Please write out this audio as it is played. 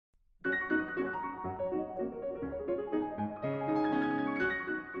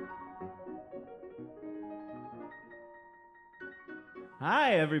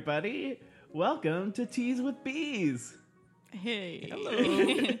Hi, everybody. Welcome to Teas with Bees. Hey.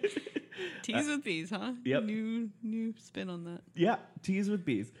 Hello. Teas with Bees, huh? Yep. New spin on that. Yeah, Teas with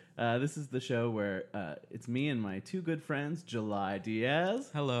Bees. This is the show where it's me and my two good friends, July Diaz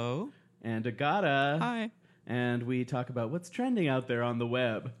Hello. and Agata. Hi. And we talk about what's trending out there on the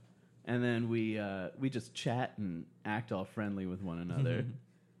web. And then we just chat and act all friendly with one another.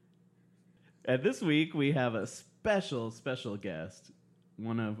 And this week we have a special guest.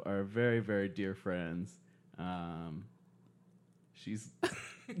 One of our very, very dear friends. She's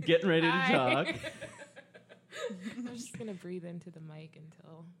getting ready to talk. I'm just gonna breathe into the mic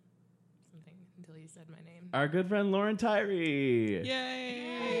until you said my name. Our good friend Lauren Tyree.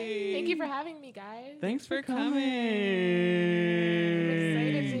 Yay. Thank you for having me, guys. Thanks for I'm coming.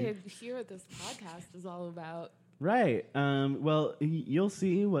 excited to hear what this podcast is all about. Right. Well, you'll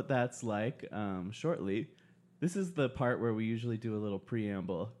see what that's like shortly. This is the part where we usually do a little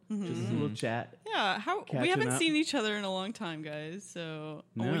preamble, just a little chat. Yeah, we Catching haven't up. seen each other in a long time, guys. So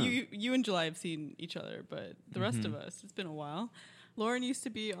No. well, you and July have seen each other, but the rest of us, it's been a while. Lauren used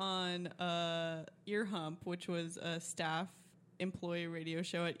to be on Ear Hump, which was a staff employee radio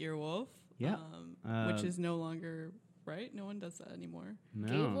show at Earwolf. Yeah. Which is no longer, right? No one does that anymore.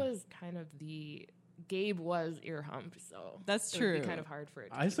 No. Gabe was Ear Hump, so That's it would true. be kind of hard for it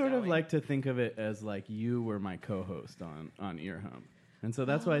to I keep sort of going. like to think of it as like you were my co-host on Ear Hump. And so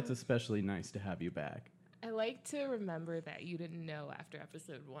that's why it's especially nice to have you back. I like to remember that you didn't know after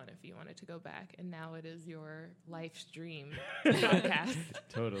episode 1 if you wanted to go back, and now it is your life stream podcast.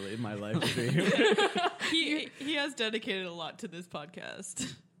 Totally, my life stream. He has dedicated a lot to this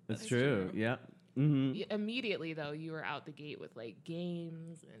podcast. That's true. Yeah. Mm-hmm. Immediately, though, you were out the gate with like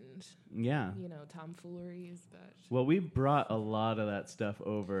games and Yeah. tomfooleries, but Well, we brought a lot of that stuff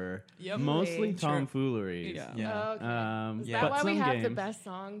over. Yep. Mostly Really? tomfoolery. Yeah. Yeah. Oh, okay. Is yeah. that but why we some have the games- best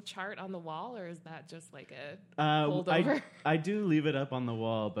song chart on the wall, or is that just like a holdover? I do leave it up on the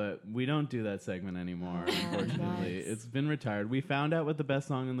wall, but we don't do that segment anymore, unfortunately. nice. It's been retired. We found out what the best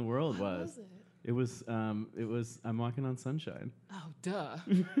song in the world was. it? It was I'm Walking on Sunshine. Oh, duh.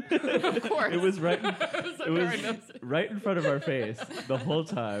 Of course. It was right So it was everyone knows it. right in front of our face the whole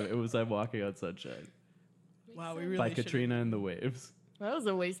time. It was I'm Walking on Sunshine Wow, we really by should've- Katrina and the Waves. That was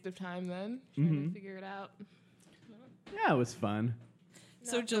a waste of time then, trying to figure it out. Yeah, it was fun.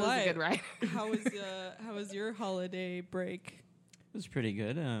 So That was July, a good ride. how was your holiday break? It was pretty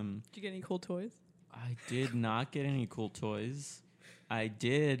good. Did you get any cool toys? I did not get any cool toys. I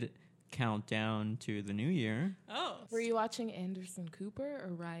did count down to the new year. Oh, Were you watching Anderson Cooper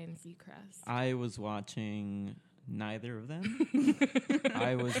or Ryan Seacrest? I was watching neither of them.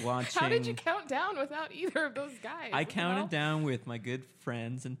 I was watching. How did you count down without either of those guys? I What the counted hell? down with my good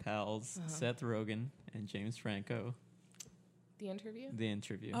friends and pals, Seth Rogen and James Franco. The interview? The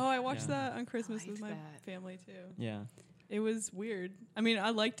interview. I watched Yeah. that on Christmas with liked my that. family too. Yeah. It was weird. I mean,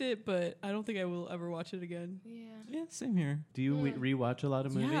 I liked it, but I don't think I will ever watch it again. Yeah. Yeah, same here. Do you rewatch a lot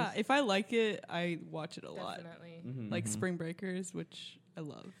of movies? Yeah, if I like it, I watch it a lot. Definitely. Like Spring Breakers, which I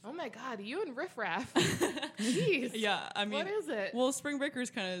love. Oh my God, you and Riff Raff. Jeez. Yeah, I mean, What is it? Well, Spring Breakers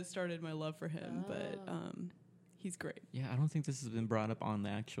kind of started my love for him, but he's great. Yeah, I don't think this has been brought up on the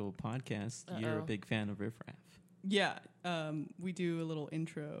actual podcast. You're a Uh-oh. big fan of Riff Raff. Yeah, we do a little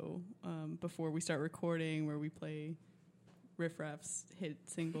intro before we start recording where we play Riff Raff's hit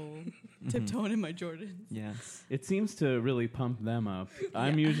single "Tiptoeing in My Jordans." Yes. It seems to really pump them up.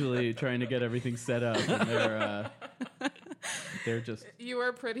 I'm usually trying to get everything set up, and they're just. You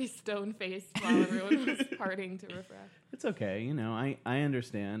were pretty stone-faced while everyone was partying to Riff Raff. It's okay, I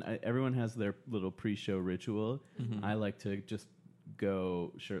understand. Everyone has their little pre-show ritual. I like to just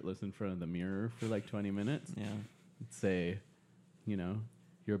go shirtless in front of the mirror for like 20 minutes. Yeah. And say,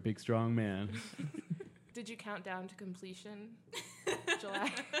 you're a big, strong man. Did you count down to completion,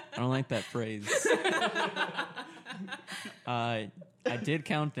 July? I don't like that phrase. I did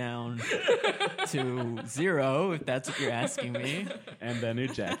count down to 0, if that's what you're asking me. And then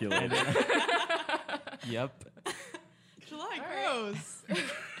ejaculate. Yep. July grows.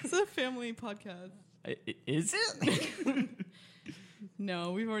 It's a family podcast. Is it?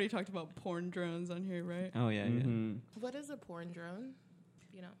 No, we've already talked about porn drones on here, right? Oh, yeah, yeah. What is a porn drone?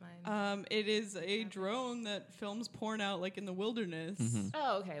 If you don't mind. It is a drone that films porn out like in the wilderness.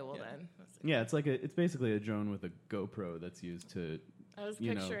 Oh, okay. Well, then. Yeah, it's basically a drone with a GoPro that's used to, I was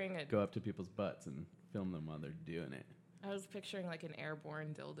picturing it. go up to people's butts and film them while they're doing it. I was picturing like an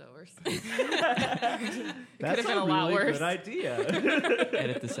airborne dildo or something. That's been a a lot really worse. good idea.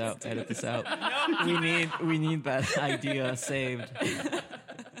 Edit this out. Edit this out. We need that idea saved.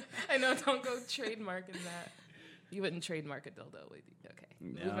 I know. Don't go trademarking that. You wouldn't trademark a dildo, would you? Okay.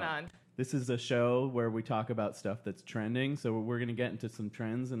 No. Moving on. This is a show where we talk about stuff that's trending. So we're going to get into some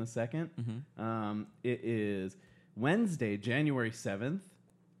trends in a second. It is Wednesday, January 7th,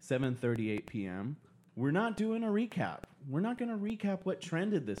 7:38 p.m. We're not doing a recap. We're not going to recap what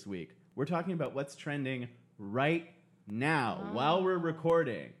trended this week. We're talking about what's trending right now while we're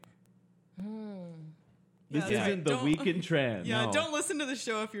recording. This Yeah, isn't the don't- week in trends. Yeah, No. don't listen to the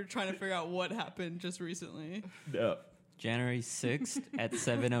show if you're trying to figure out what happened just recently. No. January 6th at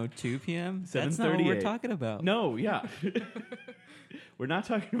 7:02 p.m. That's not what 7:38. we're talking about. No, yeah. We're not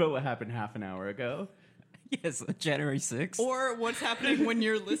talking about what happened half an hour ago. Yes, January 6th. Or what's happening when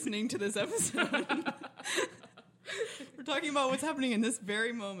you're listening to this episode. We're talking about what's happening in this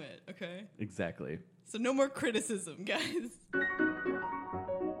very moment, okay? Exactly. So no more criticism, guys.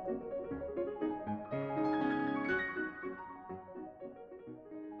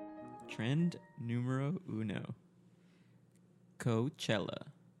 Trend numero uno. Coachella.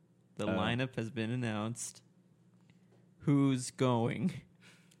 The Oh. lineup has been announced. Who's going?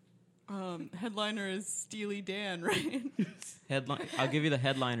 Headliner is Steely Dan, right? Headline. I'll give you the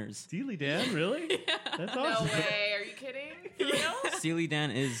headliners. Steely Dan, really? That's No awesome. way. Are you kidding? For real? Steely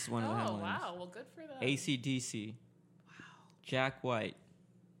Dan is one of the Oh, headliners. wow. Well, good for them. AC/DC. Jack White.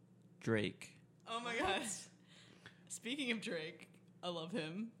 Drake. Oh my gosh. Speaking of Drake, I love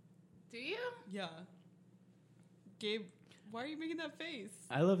him. Do you? Yeah. Gabe, why are you making that face?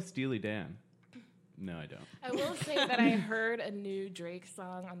 I love Steely Dan. No, I don't. I will say that I heard a new Drake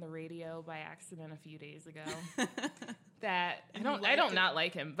song on the radio by accident a few days ago. That And you I liked don't it? not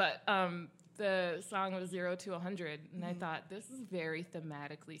like him, but the song was 0 to 100, and I thought this is very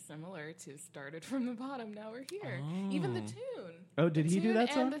thematically similar to "Started from the Bottom." Now we're here. Even the Oh. tune. Oh, did he do Tune that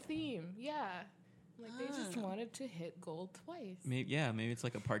song? and the theme, yeah. Like they just Ah. wanted to hit gold twice. Maybe it's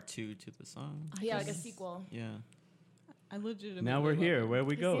like a part 2 to the song. Yeah, like a sequel. Yeah. I legitimately Now we're love here. him. Where are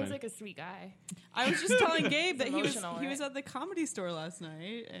we He going? seems like a sweet guy. I was just telling Gabe that It's he was emotional, he was right? at the Comedy Store last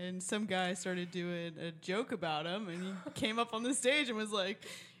night, and some guy started doing a joke about him, and he came up on the stage and was like,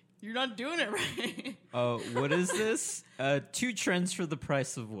 "You're not doing it right." Oh, what is this? 2 trends for the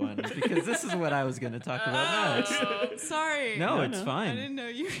price of 1. Because this is what I was going to talk about next. Oh, Sorry. No, No, it's no. I fine. didn't know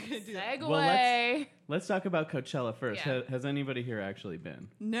you were gonna do that. segue. Well, Let's talk about Coachella first. Yeah. Has anybody here actually been?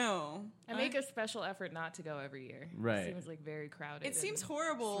 No, I make a special effort not to go every year. Right. It seems like very crowded. It seems and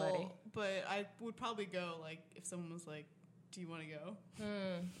horrible, sweaty. but I would probably go like if someone was like, "Do you want to go?"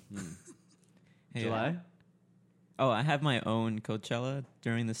 Hey, July? Oh, I have my own Coachella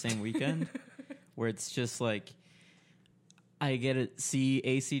during the same weekend where it's just like I get to see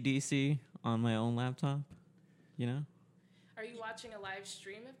AC/DC on my own laptop, you know? Are you watching a live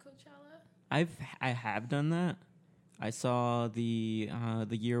stream of Coachella? I have done that. I saw the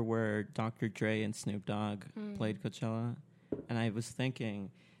year where Dr. Dre and Snoop Dogg played Coachella, and I was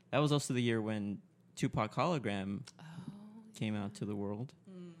thinking that was also the year when Tupac Hologram came out to the world.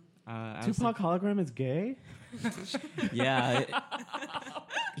 I was Tupac Hologram is gay? Yeah.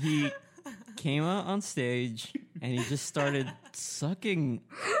 He came out on stage and he just started sucking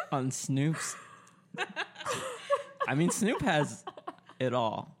on Snoop's. I mean, Snoop has it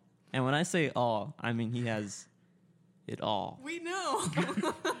all. And when I say all, I mean he has it all. We know.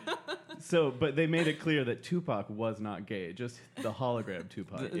 So, but they made it clear that Tupac was not gay, just the hologram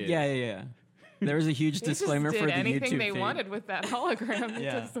Tupac is. Yeah. There was a huge They disclaimer just for did the anything YouTube they feed. wanted with that hologram. They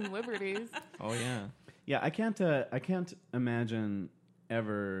Yeah. took some liberties. Oh, yeah. Yeah, I can't imagine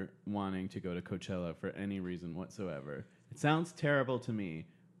ever wanting to go to Coachella for any reason whatsoever. It sounds terrible to me.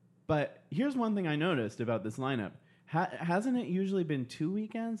 But here's one thing I noticed about this lineup. Hasn't it usually been 2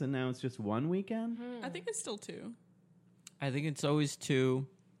 weekends and now it's just 1 weekend? I think it's still 2. I think it's always 2.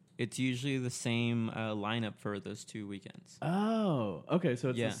 It's usually the same lineup for those 2 weekends. Oh, okay. So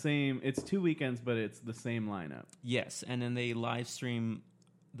it's Yeah. the same. It's 2 weekends, but it's the same lineup. Yes, and then they live stream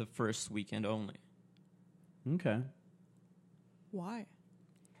the first weekend only. Okay. Why?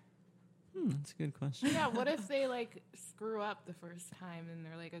 That's a good question. Yeah, what if they like screw up the first time and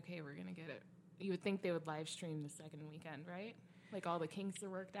they're like, okay, we're gonna get it. You would think they would live stream the second weekend, right? Like all the kinks are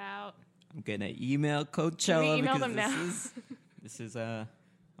worked out. I'm gonna email Coachella Can we email because them now? this is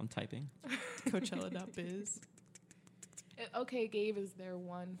I'm typing. Coachella.biz. Okay, Gabe, is there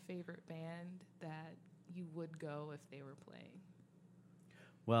one favorite band that you would go if they were playing?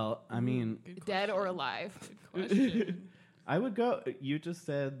 Well, I mean, Good Dead or question. alive? Good question. I would go. You just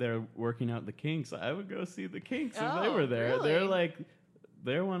said they're working out the Kinks. I would go see the Kinks if they Oh, were there. They're really? like,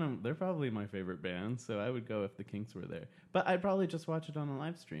 they're probably my favorite band. So I would go if the Kinks were there. But I'd probably just watch it on a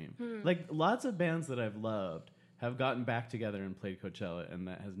live stream. Like lots of bands that I've loved have gotten back together and played Coachella, and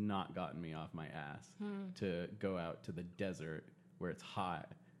that has not gotten me off my ass to go out to the desert where it's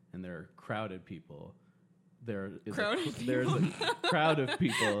hot and there are crowded people. There's a crowd of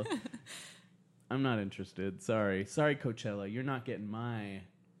people. I'm not interested. Sorry, Coachella. You're not getting my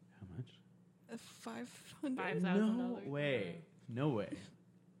how much? 500. No way. No way.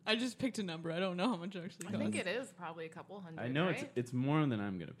 I just picked a number. I don't know how much it actually I costs. think it is probably a couple hundred. I know right? it's more than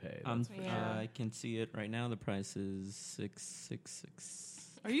I'm gonna pay. That's for Yeah. I can see it right now. The price is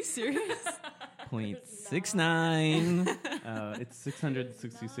Are you serious? $666.69. It's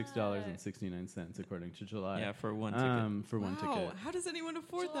 $666.69 according to July. Yeah, for one ticket. For one Wow, ticket. how does anyone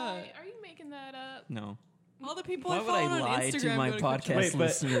afford July, that? are you making that up? No. All the people Why I would follow I on lie Instagram to my go to Coachella. podcast Wait, but-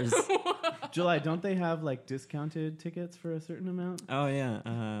 listeners? July, don't they have like discounted tickets for a certain amount? Oh yeah,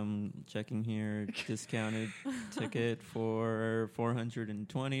 checking here, discounted ticket for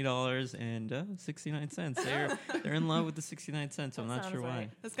 $420.69. They're in love with the 69 cents. I'm That not sounds sure why.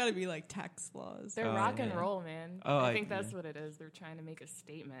 right. That's got to be like tax laws. They're Oh, rock and yeah. roll, man. Oh, I think that's yeah. what it is. They're trying to make a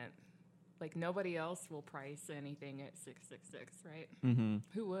statement. Like nobody else will price anything at 666, right? Mm-hmm.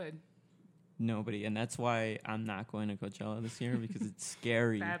 Who would? Nobody, and that's why I'm not going to Coachella this year because it's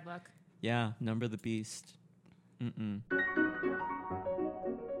scary. Bad luck. Yeah, number the beast. Mm-mm.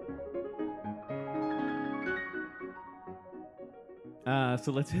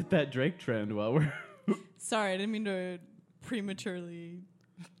 So let's hit that Drake trend while we're. Sorry, I didn't mean to prematurely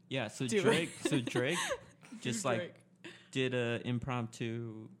Yeah, so Do it. Drake just do like Drake. did a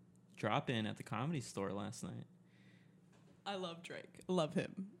impromptu drop in at the Comedy Store last night. I love Drake. Love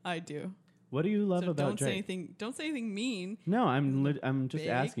him. I do. What do you love So about don't say Drake? anything. Don't say anything mean. No, I'm just Big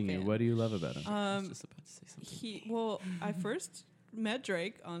asking you. fan. What do you love about him? I was just about to say something. I first met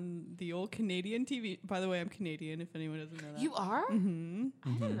Drake on the old Canadian TV. By the way, I'm Canadian. If anyone doesn't know that. You are? Mm-hmm. I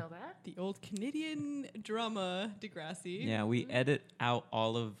didn't know that. The old Canadian drama Degrassi. Yeah, we edit out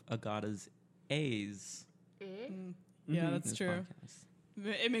all of Agata's A's. Eh? Yeah, in that's this true. podcast.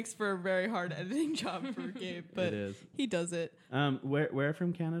 It makes for a very hard editing job for Gabe, but it is. he does it. Where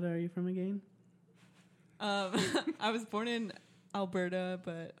from Canada are you from again? I was born in Alberta,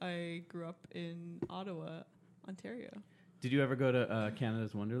 but I grew up in Ottawa, Ontario. Did you ever go to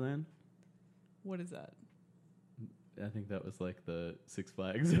Canada's Wonderland? What is that? I think that was like the Six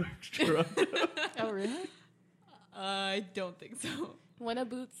Flags of Toronto. Oh, really? I don't think so. When a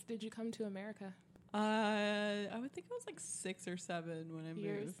boots did you come to America? I would think I was like 6 or 7 when I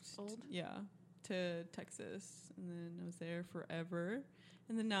Years moved. old? Yeah, to Texas, and then I was there forever.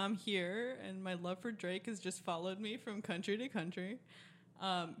 And then now I'm here, and my love for Drake has just followed me from country to country.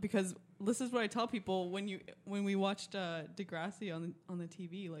 Because this is what I tell people when we watched Degrassi on the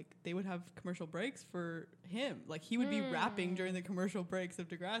TV, like they would have commercial breaks for him. Like he would be rapping during the commercial breaks of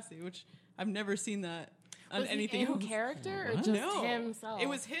Degrassi, which I've never seen that on Was anything he in else. character or What? just No, himself? it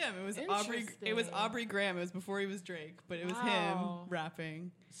was him. It was Aubrey. It was Interesting. Aubrey Graham. It was before he was Drake, but it was Wow. him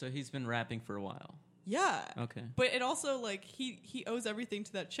rapping. So he's been rapping for a while. Yeah. Okay. But it also like he owes everything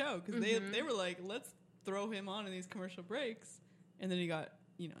to that show because they were like, let's throw him on in these commercial breaks, and then he got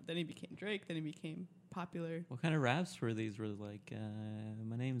then he became Drake, then he became popular. What kind of raps were these? Were like,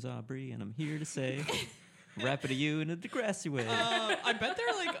 my name's Aubrey and I'm here to say, rap it to you in a Degrassi way. I bet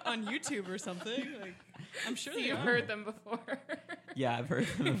they're like on YouTube or something. Like I'm sure they You've are. heard them before. Yeah, I've heard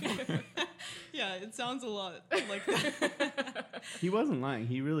them before. Yeah, it sounds a lot like that. He wasn't lying.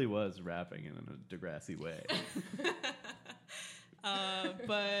 He really was rapping in a Degrassi way.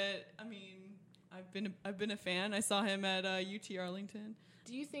 But I mean, I've been a fan. I saw him at UT Arlington.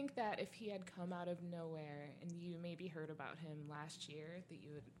 Do you think that if he had come out of nowhere and you maybe heard about him last year, that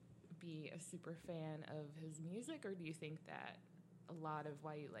you would be a super fan of his music? Or do you think that a lot of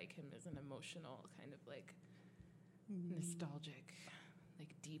why you like him is an emotional kind of like nostalgic, like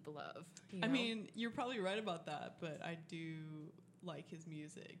deep love? I mean, you're probably right about that, but I do like his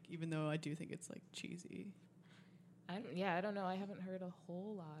music, even though I do think it's like cheesy. I don't know. I haven't heard a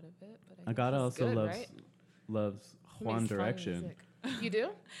whole lot of it, but I think Agata he's also good, loves right? loves He Juan makes fun Direction. music. You do?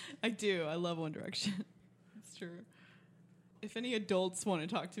 I do. I love One Direction. It's true. If any adults want to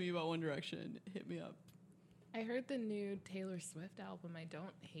talk to me about One Direction, hit me up. I heard the new Taylor Swift album. I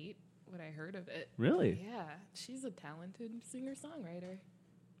don't hate what I heard of it. Really? Yeah, she's a talented singer-songwriter.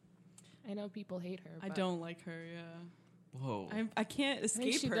 I know people hate her. I but don't like her. Yeah, Whoa. I can't I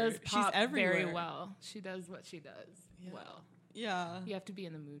think escape she her. does She's pop everywhere. very well. She does what she does Yeah. well. Yeah. You have to be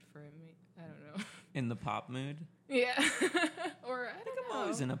in the mood for it. I don't know. In the pop mood? Yeah, or I don't know. I'm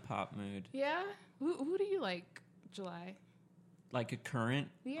always in a pop mood. Yeah, who do you like, July? Like a current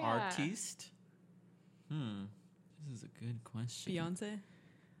Yeah. artiste? This is a good question. Beyonce.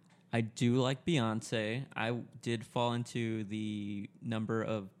 I do like Beyonce. I did fall into the number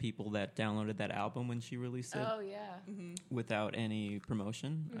of people that downloaded that album when she released it Oh yeah. without any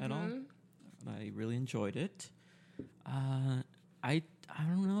promotion at all. I really enjoyed it. I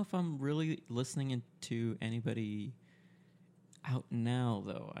don't know if I'm really listening to anybody out now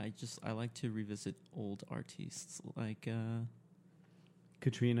though. I like to revisit old artists like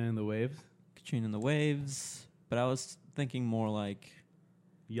Katrina and the Waves. Katrina and the Waves, but I was thinking more like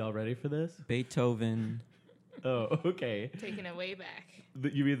Y'all ready for this? Beethoven. Oh, okay. Taking it way back.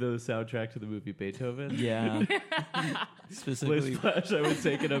 You mean the soundtrack to the movie Beethoven? Yeah. Specifically. Splish Splash, I was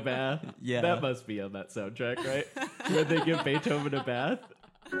taking a bath. Yeah. That must be on that soundtrack, right? Where they give Beethoven a bath.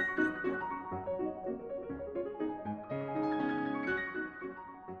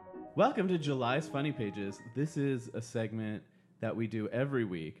 Welcome to July's Funny Pages. This is a segment that we do every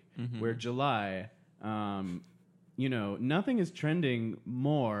week where July, nothing is trending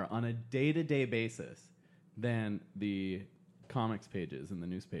more on a day-to-day basis than the comics pages in the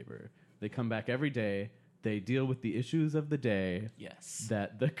newspaper. They come back every day. They deal with the issues of the day Yes.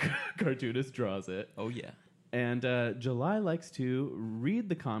 that the cartoonist draws it. Oh yeah. And July likes to read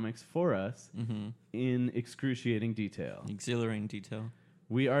the comics for us in excruciating detail. Exhilarating detail.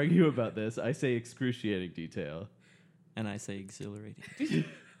 We argue about this. I say excruciating detail. And I say exhilarating.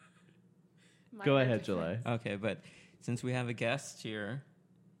 Mine Go are ahead, different. July. Okay, but since we have a guest here,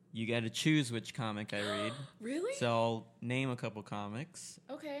 you got to choose which comic I read. Really? So I'll name a couple comics,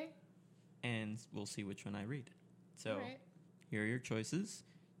 Okay. and we'll see which one I read. So All right. here are your choices: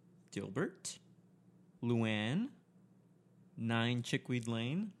 Dilbert, Luann, 9 Chickweed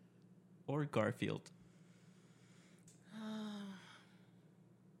Lane, or Garfield. Oh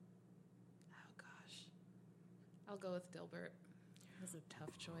gosh. I'll go with Dilbert. That's a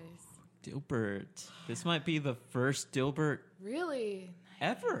tough choice. Dilbert. This might be the first Dilbert Really?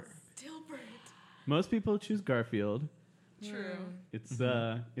 ever. Dilbert. Most people choose Garfield. True.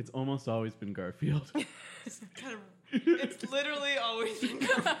 It's almost always been Garfield. It's literally always been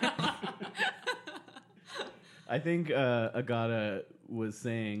Garfield. I think Agata was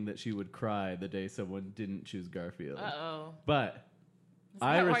saying that she would cry the day someone didn't choose Garfield. Uh-oh. But Is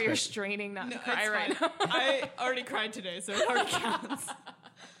I that why you're respect. straining not No, to cry it's right fine. now? I already cried today, so it already counts.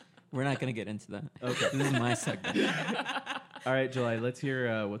 We're not going to get into that. Okay. This is my segment. All right, July, let's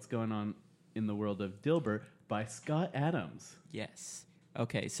hear what's going on in the world of Dilbert by Scott Adams. Yes.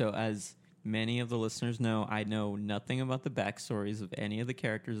 Okay, so as many of the listeners know, I know nothing about the backstories of any of the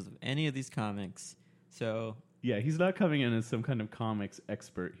characters of any of these comics. So, Yeah, he's not coming in as some kind of comics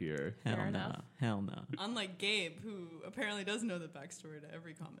expert here. hell Fair no. enough. Hell no. Unlike Gabe, who apparently does know the backstory to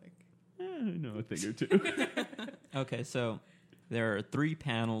every comic. I know a thing or two. Okay, so there are 3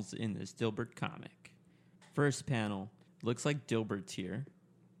 panels in this Dilbert comic. First panel, looks like Dilbert's here.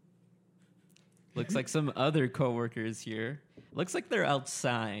 Looks like some other coworkers here. Looks like they're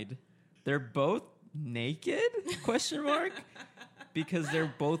outside. They're both naked? Question mark? Because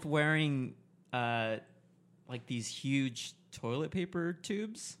they're both wearing like these huge toilet paper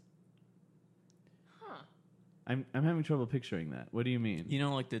tubes. Huh. I'm having trouble picturing that. What do you mean? You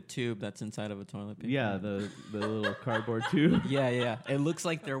know, like the tube that's inside of a toilet paper. Yeah, the little cardboard tube. Yeah. It looks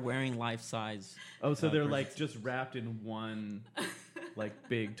like they're wearing life size. Oh, so they're versions. like just wrapped in one like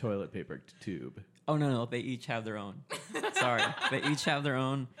big toilet paper tube. Oh no, they each have their own. Sorry, they each have their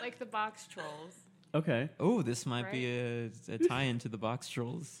own. Like the box trolls, Okay. Oh, this might be a tie-in to the Box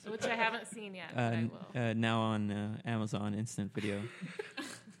Trolls. which I haven't seen yet, but I will. Now on Amazon Instant Video.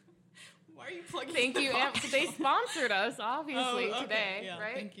 Why are you plugging Thank the you. box They trolls? sponsored us, obviously, Oh, okay. today, Yeah,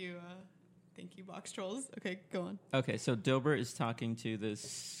 right? Thank you. Thank you, Box Trolls. Okay, go on. Okay, so Dilbert is talking to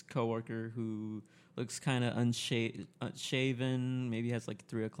this coworker who looks kind of unshaven. Maybe has like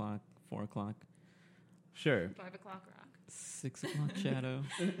 3 o'clock, 4 o'clock, Sure. 5 o'clock rock. 6 o'clock shadow.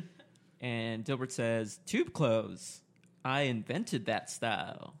 And Dilbert says, "Tube clothes. I invented that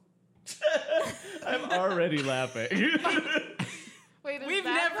style." I'm already laughing. Wait, is We've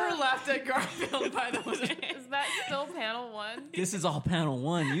that never laughed at Garfield, by the way. Is that still panel 1? This is all panel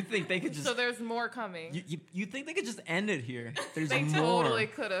 1. You think they could just? So there's more coming. You think they could just end it here? There's They more. totally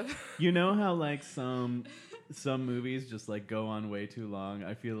could have. You know how like some movies just like go on way too long?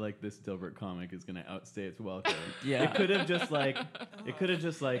 I feel like this Dilbert comic is gonna outstay its welcome. Yeah. It could have just like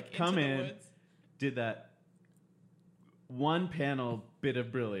come Into the in, Woods. did that one panel bit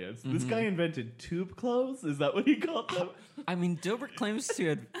of brilliance. This guy invented tube clothes? Is that what he called them? I mean, Dilbert claims to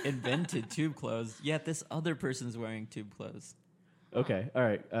have invented tube clothes, yet this other person's wearing tube clothes. Okay, all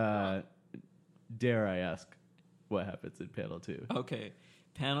right. Dare I ask what happens in panel 2? Okay,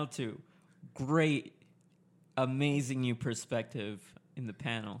 panel 2. Great, amazing new perspective in the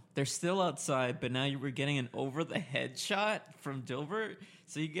panel. They're still outside, but now we're getting an over-the-head shot from Dilbert.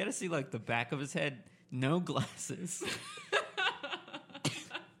 So you get to see, like, the back of his head, no glasses.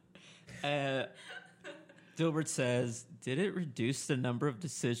 Dilbert says, did it reduce the number of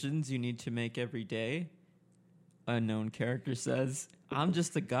decisions you need to make every day? Unknown character says, I'm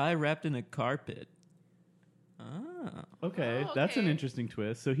just a guy wrapped in a carpet. Ah. Okay, Oh, that's an okay. interesting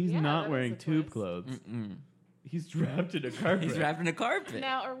twist. So he's Yeah, not that is wearing a tube twist. clothes. Mm-mm. He's wrapped in a carpet. He's wrapped in a carpet.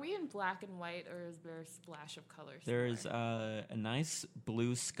 Now, are we in black and white, or is there a splash of color? There's somewhere? a nice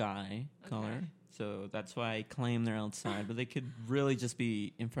blue sky color, Okay. so that's why I claim they're outside. But they could really just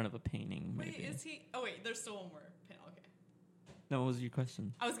be in front of a painting. Wait, Maybe. is he? Oh wait, there's still one more panel. Okay. No, what was your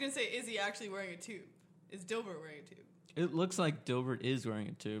question? I was gonna say, is he actually wearing a tube? Is Dilbert wearing a tube? It looks like Dilbert is wearing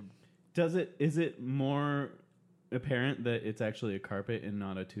a tube. Is it more apparent that it's actually a carpet and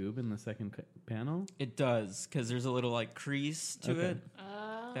not a tube in the second panel? It does, because there's a little like crease to Okay. it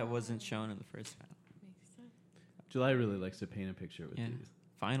that wasn't shown in the first panel. Makes sense. July really likes to paint a picture with Yeah. these.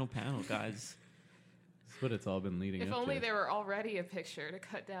 Final panel, guys. This is what it's all been leading If up only to. there were already a picture to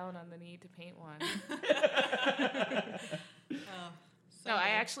cut down on the need to paint one. No, I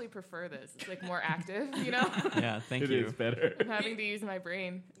actually prefer this. It's like more active, you know? Yeah, thank It you. is better. I'm having to use my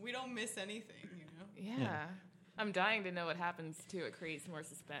brain. We don't miss anything, you know. Yeah. Yeah. I'm dying to know what happens too. It creates more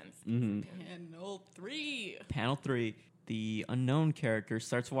suspense. Mhm. Panel 3. Panel 3, the unknown character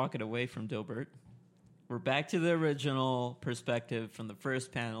starts walking away from Dilbert. We're back to the original perspective from the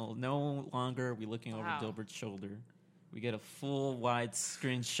first panel. No longer are we looking Wow. over Dilbert's shoulder. We get a full wide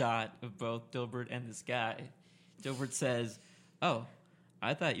screen shot of both Dilbert and this guy. Dilbert says, "Oh,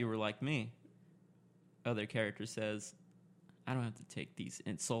 I thought you were like me." Other character says, "I don't have to take these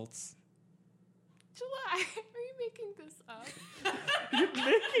insults." July, are you making this up?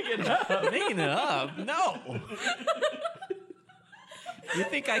 Making it up. Making it up? No. You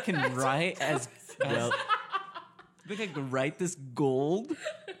think I can write as Well, you think I can write this gold?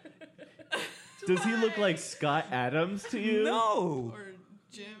 does he look like Scott Adams to you? No. Or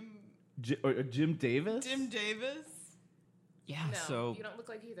Jim Or Jim Davis? Jim Davis. Yeah. No, So you don't look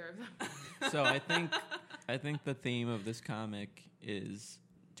like either of them. so I think the theme of this comic is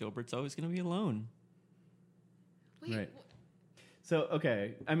Dilbert's always going to be alone. Wait, Right. So,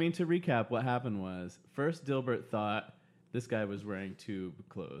 okay. I mean, to recap, what happened was first Dilbert thought this guy was wearing tube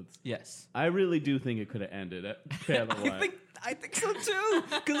clothes. Yes. I really do think it could have ended at panel one. I think so too.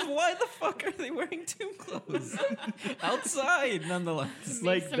 Because why the fuck are they wearing tube clothes outside? Nonetheless.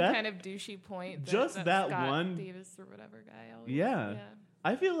 Make like some that- kind of douchey point. just that Scott one- Davis or whatever guy. Always, Yeah.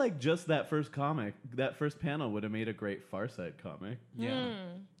 I feel like just that first comic, that first panel would have made a great Far Side comic. Yeah.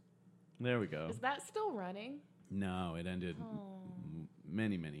 There we go. Is that still running? No, it ended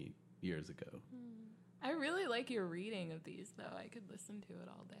many, many years ago. I really like your reading of these, though. I could listen to it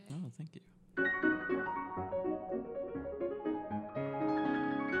all day. Oh, thank you.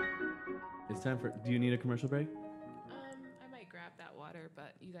 It's time for. Do you need a commercial break? I might grab that water,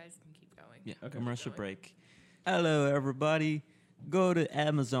 but you guys can keep going. Yeah. Okay. Commercial break. Hello, everybody. Go to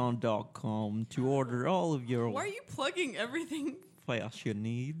Amazon.com to order all of your Why are you plugging everything? fashion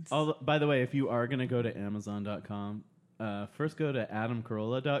needs. By the way, if you are going to go to Amazon.com, first go to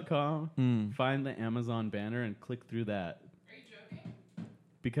AdamCarolla.com, find the Amazon banner, and click through that. Are you joking?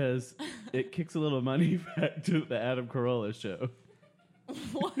 Because it kicks a little money back to the Adam Carolla show.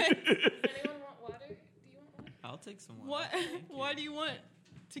 What? Does anyone want water? Do you want water? I'll take some water. What? Thank you. Why do you want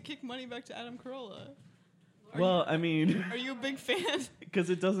to kick money back to Adam Carolla? Well, I mean, Are you a big fan? because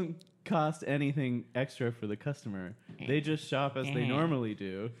it doesn't cost anything extra for the customer. They just shop as they normally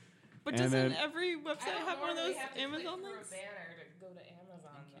do. But And doesn't then- every website have one of those Amazon For a links? banner to go to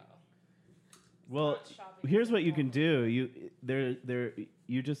Amazon, though. Well, not shopping here's at what you all. can do.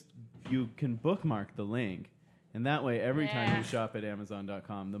 You can bookmark the link, and that way every time Yeah. you shop at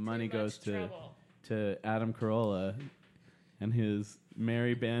Amazon.com, the money Too much goes trouble. to Adam Carolla and his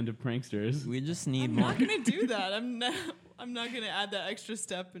merry band of pranksters. We just need I'm more. not gonna do that. I'm not gonna add that extra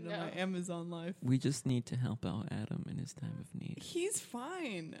step into No. my Amazon life. We just need to help out Adam in his time of need. He's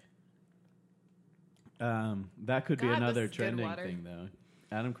fine. That could be God, another this is good trending water. thing, though.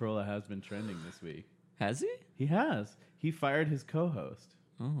 Adam Carolla has been trending this week. Has he? He has. He fired his co-host.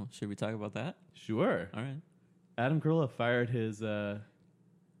 Oh, should we talk about that? Sure. All right. Adam Carolla fired his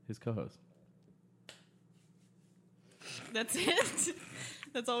co-host. That's it.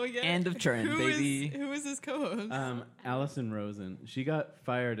 That's all we get. End of trend, baby. Who is his co-host? Allison Rosen. She got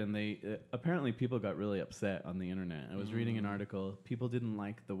fired, and they apparently people got really upset on the internet. I was reading an article. People didn't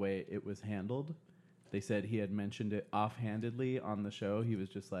like the way it was handled. They said he had mentioned it offhandedly on the show. He was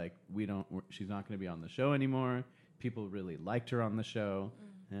just like, "She's not going to be on the show anymore." people really liked her on the show,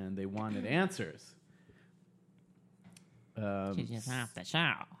 and they wanted answers. She's off the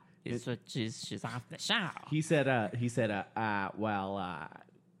show. She's off the show. He said,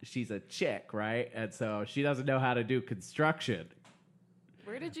 she's a chick, right? And so she doesn't know how to do construction.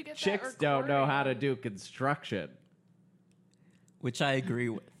 Where did you get Chicks that don't know how to recording? do construction. Which I agree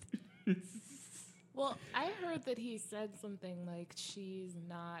with. Well, I heard that he said something like she's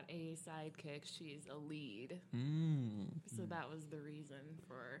not a sidekick, she's a lead. So that was the reason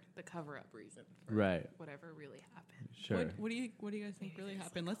for the cover-up reason for Right. whatever really happened. Sure. What do you guys think really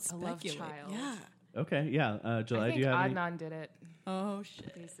happened? Let's a love speculate. child. Yeah. Okay, yeah. July, I do think you have any? Adnan did it, Oh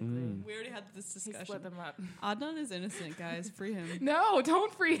shit. basically. We already had this He split discussion. them up. Adnan is innocent, guys. Free him. No,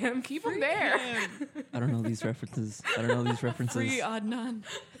 don't free him. Keep him there. Him. I don't know these references. Free Adnan.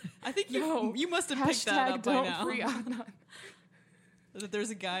 I think No. you must have picked that Hashtag up by don't now. free Adnan. That there's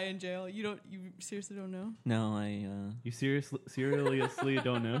a guy in jail. You seriously don't know? No, I You seriously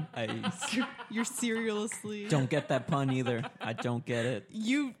don't know? You're seriously don't get that pun either. I don't get it.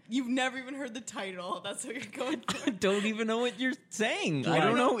 You've never even heard the title. That's what you're going for. I don't even know what you're saying. I You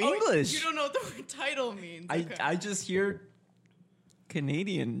don't know oh, English. You don't know what the word title means. Okay. I just hear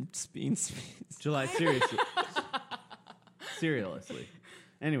Canadian speech. July, seriously. Seriously.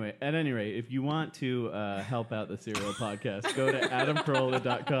 Anyway, at any rate, if you want to help out the Serial Podcast, go to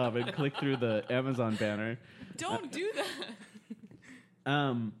adamcarolla.com and click through the Amazon banner. Don't do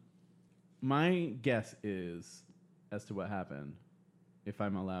that. My guess is, as to what happened, if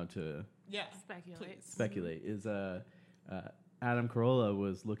I'm allowed to Yeah. Speculate. Please. speculate, is Adam Carolla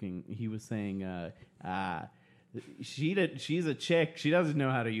was looking, he was saying, she's a chick. She doesn't know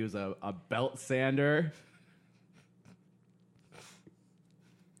how to use a belt sander.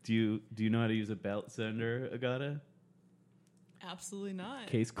 Do you know how to use a belt sander, Agata? Absolutely not.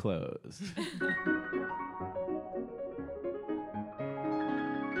 Case closed.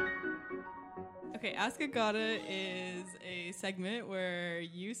 Okay, Ask Agata is a segment where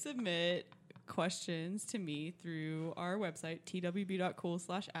you submit questions to me through our website,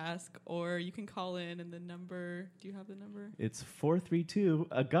 twb.cool/ask, or you can call in and the number, do you have the number? It's 432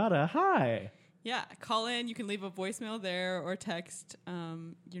 Agata. Hi. Yeah, call in. You can leave a voicemail there or text.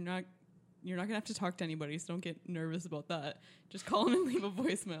 You're not gonna have to talk to anybody, so don't get nervous about that. Just call in and leave a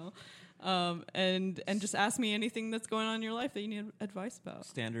voicemail, and just ask me anything that's going on in your life that you need advice about.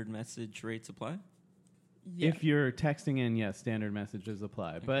 Standard message rates apply. Yeah. If you're texting in, yes, standard messages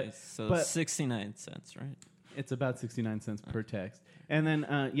apply. But Okay, so but 69 cents, right? it's about 69 cents per text. And then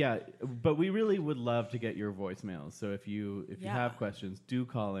but we really would love to get your voicemails. So if you Yeah. have questions, do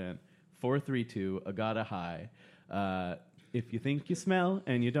call in 432 Agata Hi. If you think you smell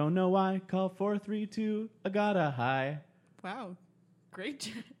and you don't know why, call 432 Agata Hi. Wow,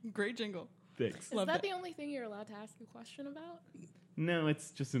 great jingle. Thanks. Is Loved that it. the only thing you're allowed to ask a question about? No,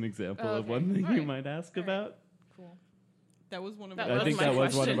 it's just an example Oh, of okay. one thing All you right. might ask All right. about. Cool. That was one of That our I was think my that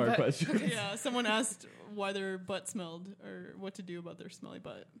was one of question, our but- questions. yeah, someone asked why their butt smelled or what to do about their smelly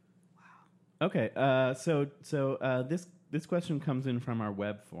butt. Okay, so this question comes in from our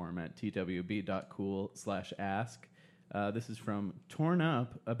web form at twb.cool/ask. This is from Torn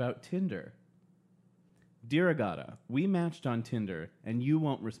Up About Tinder. Dear Agata, we matched on Tinder and you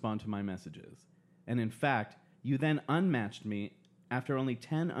won't respond to my messages. And in fact, you then unmatched me after only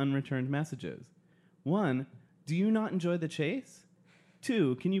 10 unreturned messages. 1, do you not enjoy the chase?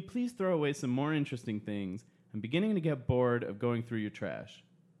 2, can you please throw away some more interesting things? I'm beginning to get bored of going through your trash.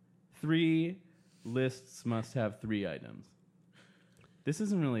 3, lists must have 3 items. This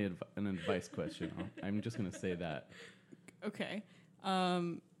isn't really an advice question. I'm just going to say that. Okay.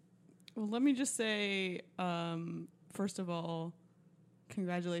 Well, let me just say, first of all,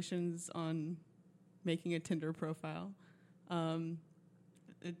 congratulations on making a Tinder profile.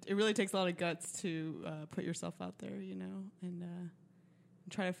 It really takes a lot of guts to put yourself out there, and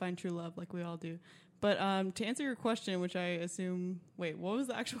try to find true love like we all do. But to answer your question, which I assume... Wait, what was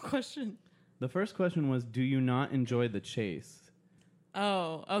the actual question? The first question was, do you not enjoy the chase?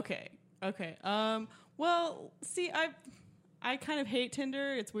 Oh, okay. Well, see, I kind of hate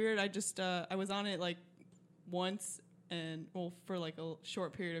Tinder. It's weird. I just I was on it like once and for like a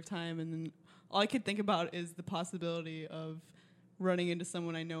short period of time, and then all I could think about is the possibility of running into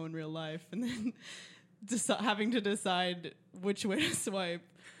someone I know in real life, and then having to decide which way to swipe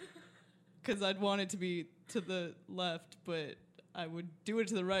because I'd want it to be to the left, but I would do it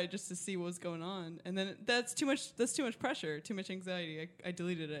to the right just to see what was going on, and then that's too much pressure, too much anxiety. I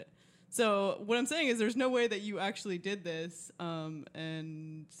deleted it. So what I'm saying is there's no way that you actually did this,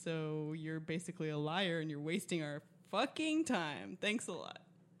 and so you're basically a liar and you're wasting our fucking time. Thanks a lot.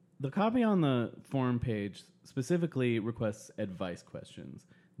 The copy on the forum page specifically requests advice questions.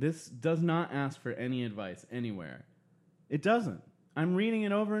 This does not ask for any advice anywhere. It doesn't. I'm reading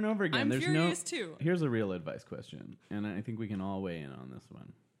it over and over again. I'm There's furious too. Here's a real advice question, and I think we can all weigh in on this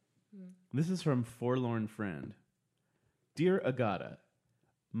one. This is from Forlorn Friend. Dear Agata,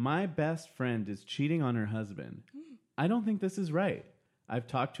 my best friend is cheating on her husband. I don't think this is right. I've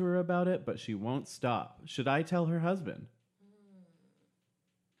talked to her about it, but she won't stop. Should I tell her husband?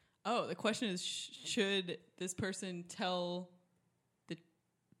 Oh, the question is, should this person tell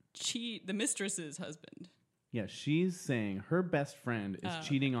the mistress's husband? Yeah, she's saying her best friend is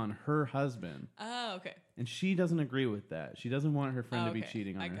cheating on her husband. Oh, okay. And she doesn't agree with that. She doesn't want her friend to be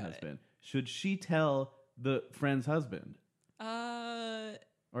cheating on her husband. Should she tell the friend's husband?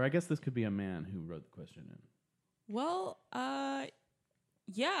 Or I guess this could be a man who wrote the question in. Well,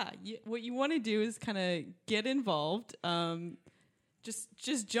 yeah. What you want to do is kind of get involved.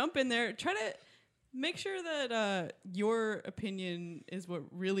 Just jump in there. Try to make sure that your opinion is what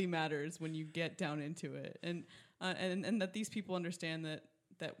really matters when you get down into it, and that these people understand that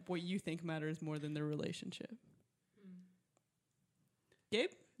what you think matters more than their relationship.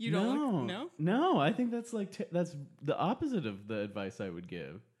 Gabe, you don't No, I think that's that's the opposite of the advice I would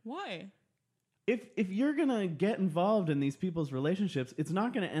give. Why? If you're gonna get involved in these people's relationships, it's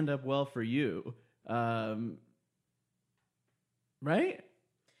not gonna end up well for you, right?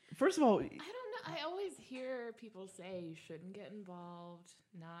 First of all, I don't know. I always hear people say you shouldn't get involved,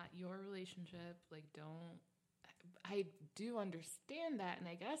 not your relationship. Like, don't. I do understand that, and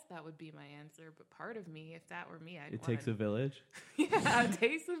I guess that would be my answer. But part of me, if that were me, it takes a village. Yeah, it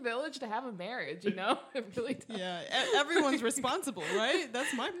takes a village to have a marriage. You know, it really does. Yeah, everyone's responsible, right?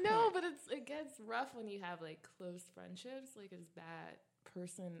 That's my point. No, but it gets rough when you have like close friendships. Like, is that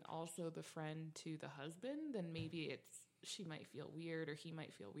person also the friend to the husband? Then maybe she might feel weird, or he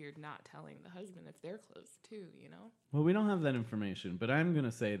might feel weird not telling the husband if they're close too, you know? Well, we don't have that information, but I'm going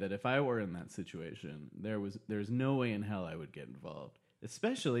to say that if I were in that situation, there's no way in hell I would get involved,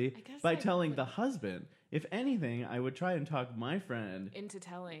 especially by telling the husband. If anything, I would try and talk my friend into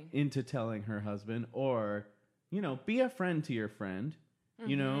telling her husband, or, be a friend to your friend.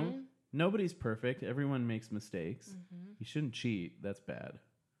 Mm-hmm. Nobody's perfect. Everyone makes mistakes. Mm-hmm. You shouldn't cheat. That's bad.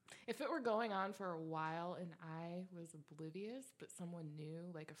 If it were going on for a while and I was oblivious, but someone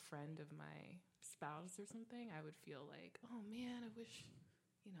knew, like a friend of my spouse or something, I would feel like, oh man, I wish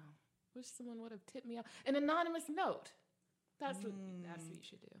someone would have tipped me off. An anonymous note. That's what you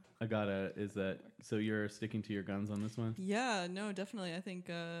should do. Agata, so you're sticking to your guns on this one? Yeah, no, definitely. I think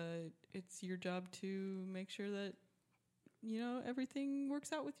it's your job to make sure that, everything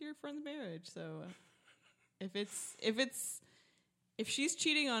works out with your friend's marriage. So if she's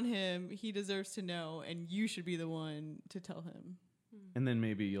cheating on him, he deserves to know, and you should be the one to tell him. And then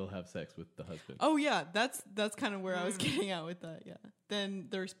maybe you'll have sex with the husband. Oh yeah, that's kind of where I was getting at with that. Yeah, then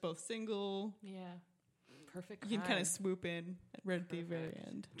they're both single. Yeah, perfect. You can kind of swoop in right at the very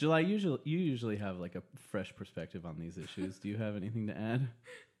end. July, you usually have like a fresh perspective on these issues. Do you have anything to add?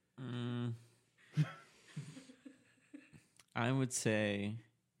 I would say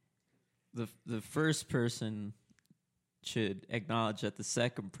the first person should acknowledge that the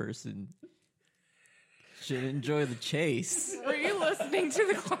second person should enjoy the chase. Were you listening to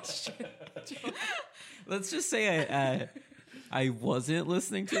the question? Let's just say I wasn't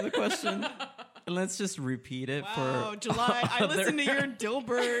listening to the question. And let's just repeat it for July. I listened to your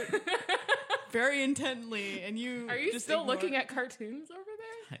Dilbert very intently, and you are you just still looking at cartoons over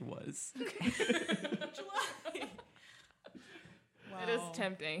there? I was. July. Wow. It is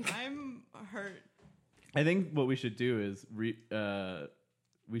tempting. I'm hurt. I think what we should do is we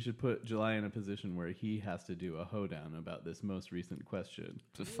should put July in a position where he has to do a hoedown about this most recent question.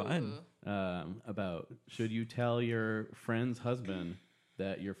 It's fun. About should you tell your friend's husband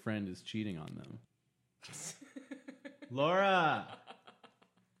that your friend is cheating on them? Laura!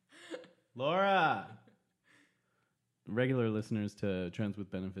 Regular listeners to Trends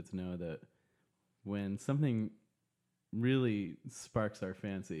with Benefits know that when something really sparks our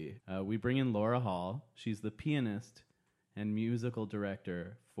fancy, we bring in Laura Hall. She's the pianist and musical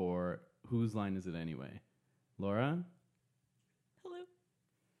director for Whose Line Is It Anyway? Laura? Hello.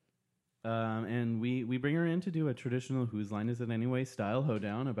 And we bring her in to do a traditional Whose Line Is It Anyway style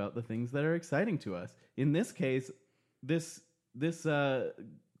hoedown about the things that are exciting to us. In this case, this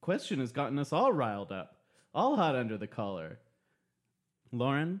question has gotten us all riled up, all hot under the collar.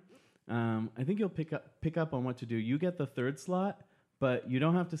 Lauren, I think you'll pick up on what to do. You get the third slot, but you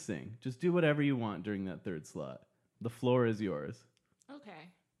don't have to sing. Just do whatever you want during that third slot. The floor is yours. Okay.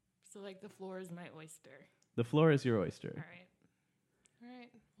 So, like, the floor is my oyster. The floor is your oyster. All right.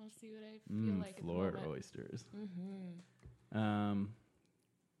 I'll see what I feel like. Floor oysters. Mm-hmm.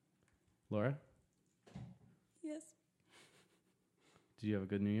 Laura, Yes. did you have a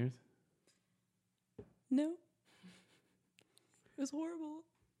good New Year's? No. It was horrible.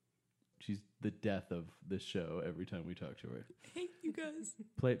 She's the death of this show every time we talk to her. Hey, you guys.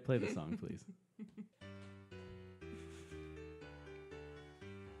 Play the song, please.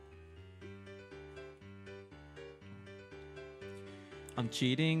 I'm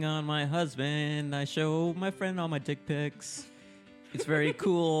cheating on my husband. I show my friend all my dick pics. It's very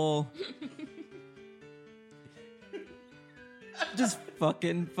cool. Just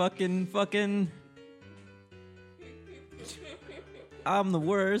fucking. I'm the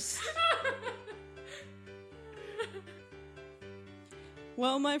worst.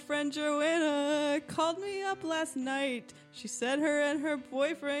 Well, my friend Joanna called me up last night. She said her and her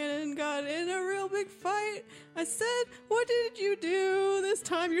boyfriend got in a real big fight. I said, "What did you do this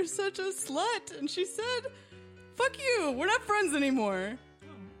time? You're such a slut." And she said, "Fuck you. We're not friends anymore."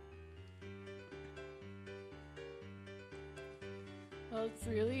 Well, it's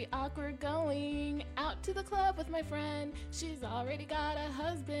really awkward going out to the club with my friend. She's already got a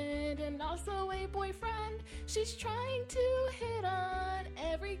husband and also a boyfriend. She's trying to hit on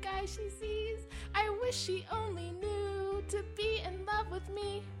every guy she sees. I wish she only knew to be in love with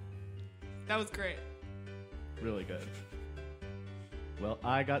me. That was great. Really good. Well,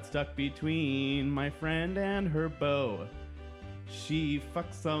 I got stuck between my friend and her beau. She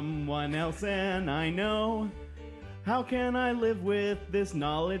fucked someone else and I know. How can I live with this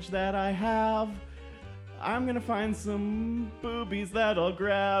knowledge that I have? I'm gonna find some boobies that I'll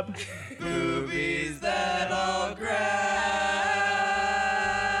grab. Boobies that I'll grab.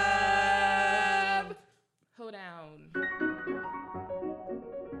 Hold down.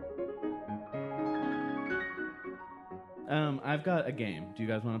 I've got a game. Do you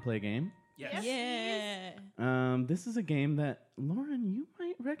guys want to play a game? Yes, Yeah. This is a game that, Lauren, you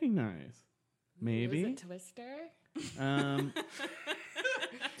might recognize. Maybe. Was it Twister?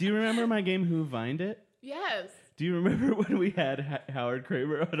 Do you remember my game Who Vined It? Yes. Do you remember when we had Howard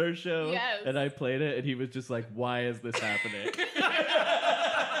Kramer on our show? Yes. And I played it and he was just like, why is this happening?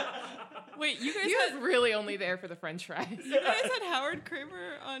 Wait, you guys He had was really only there for the french fries. you guys had Howard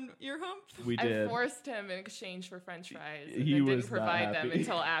Kramer on Ear Hump? We I did. forced him in exchange for french fries. And He then was didn't not provide them happy.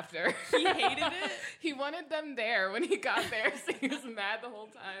 until after. He hated it. He wanted them there when he got there, so he was mad the whole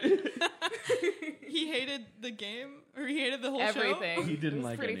time. He hated the game, or he hated the whole Everything. He It didn't was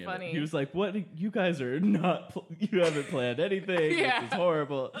like pretty any funny. of it. He was like, what? You guys are not, you haven't planned anything. Yeah. This is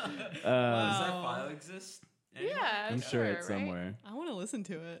horrible. Does Wow. our file exist? Yeah, I'm sure it's right? somewhere. I want to listen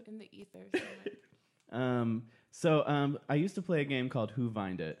to it. In the ether somewhere. I used to play a game called Who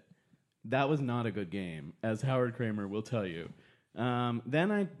Vined It. That was not a good game, as Howard Kramer will tell you.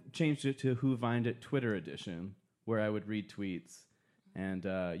 Then I changed it to Who Vined It Twitter edition, where I would read tweets and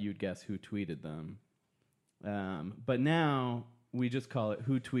you'd guess who tweeted them. But now we just call it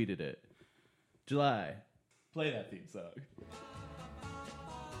Who Tweeted It. July, play that theme song.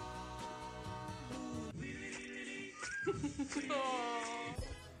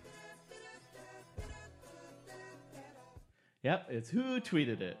 Yep, it's Who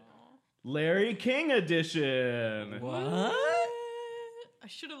Tweeted It. Larry King edition. What? I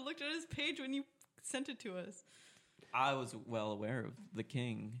should have looked at his page when you sent it to us. I was well aware of the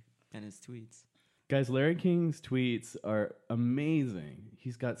king and his tweets. Guys, Larry King's tweets are amazing.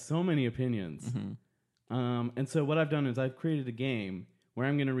 He's got so many opinions. And so what I've done is I've created a game where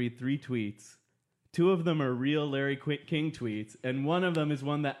I'm going to read 3 tweets. 2 of them are real Larry King tweets, and one of them is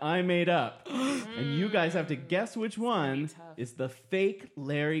one that I made up. And you guys have to guess which one tough. is the fake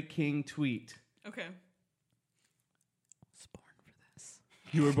Larry King tweet. Okay. I was born for this.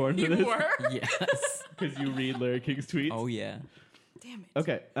 You were born for this? You were? Yes. Because you read Larry King's tweets? Oh yeah. Damn it.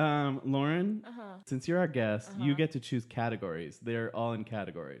 Okay, Lauren, Uh-huh. since you're our guest, you get to choose categories. They're all in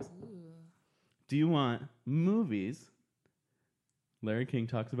categories. Do you want movies? Larry King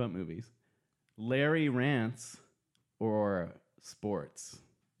talks about movies. Larry rants or sports?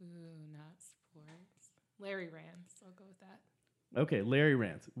 Ooh, not sports. Larry Rants. I'll go with that. Okay, Larry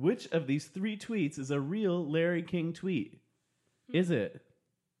rants. Which of these 3 tweets is a real Larry King tweet? Is it?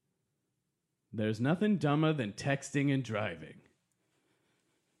 There's nothing dumber than texting and driving.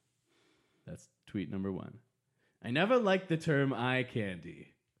 That's tweet number 1. I never liked the term eye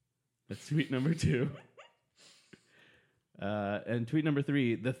candy. That's tweet number 2. And tweet number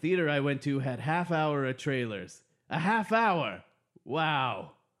 3, the theater I went to had half hour of trailers. A half hour!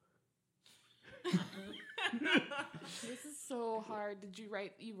 Wow. This is so hard.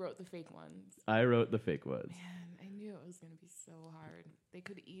 You wrote the fake ones? I wrote the fake ones. Man, I knew it was going to be so hard. They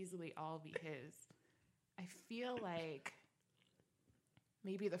could easily all be his. I feel like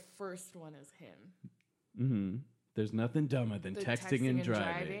maybe the first one is him. Mm-hmm. There's nothing dumber than The texting and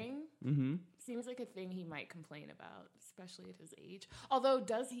driving. Mm-hmm. Seems like a thing he might complain about, especially at his age. Although,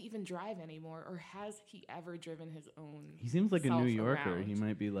 does he even drive anymore, or has he ever driven his own? He seems like a self New Yorker. around? He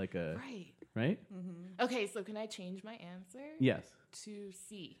might be like a Right. right. Okay, so can I change my answer? Yes. To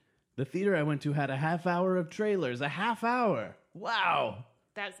C. The theater I went to had a half hour of trailers. A half hour. Wow.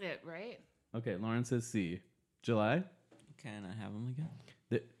 That's it, right? Okay, Lauren says C. July? Can I have them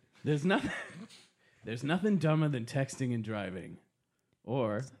again? There's nothing. There's nothing dumber than texting and driving.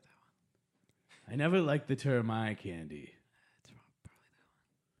 Or, I never liked the term eye candy.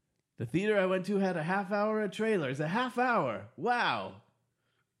 The theater I went to had a half hour of trailers. A half hour. Wow.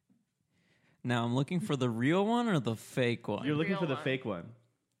 Now I'm looking for the real one or the fake one. You're looking Real for the one. fake one.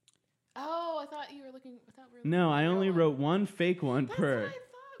 Oh, I thought you were looking. I thought we were No, looking I for the only real wrote one fake one That's per. what I thought.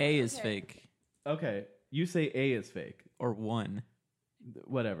 A is Okay. fake Okay, you say A is fake. or one.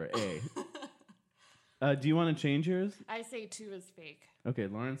 Whatever, A. Do you want to change yours? I say 2 is fake. Okay,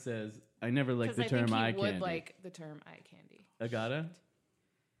 Lauren says, I never liked Because the I think term he eye would candy. like the term eye candy. Agata?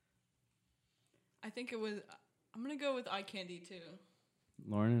 I think it was. I'm gonna go with eye candy too.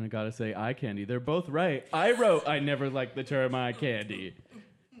 Lauren and Agata say eye candy. They're both right. I wrote, I never liked the term eye candy.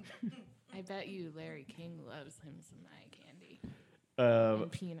 I bet you Larry King loves him some eye candy Um,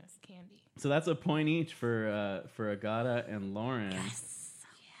 and penis candy. So that's a point each for Agata and Lauren.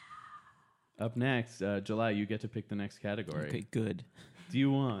 Up next, July, you get to pick the next category. Okay, good. Do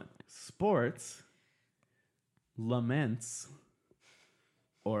you want sports, laments,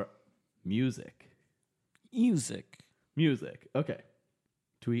 or music? Music. Music. Okay.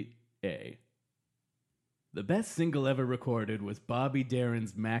 Tweet A. The best single ever recorded was Bobby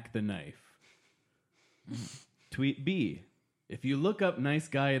Darin's Mac the Knife. Tweet B. If you look up nice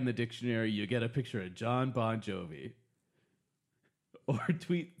guy in the dictionary, you get a picture of John Bon Jovi. Or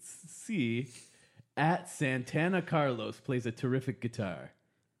tweet C. At Santana Carlos plays a terrific guitar.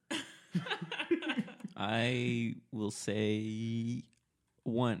 I will say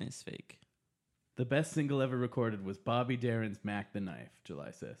one is fake. The best single ever recorded was Bobby Darin's Mac the Knife,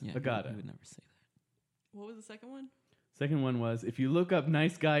 July says. Yeah, Agata. I would never say that. What was the second one? Second one was, if you look up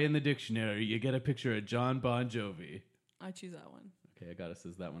nice guy in the dictionary, you get a picture of John Bon Jovi. I choose that one. Okay, Agata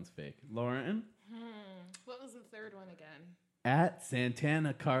says that one's fake. Lauren? What was the third one again? At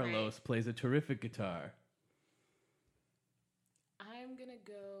Santana Carlos plays a terrific guitar. I'm going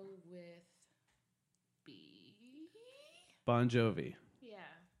to go with B. Bon Jovi. Yeah.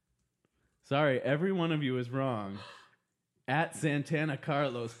 Sorry, every one of you is wrong. At Santana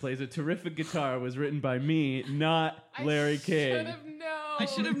Carlos plays a terrific guitar was written by me, not Larry King. should have known. I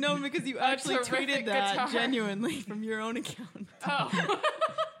should have known because you actually terrific tweeted that guitar. genuinely from your own account. Oh.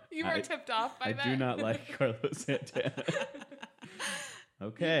 You were I- tipped off by I that? do not like Carlos Santana. You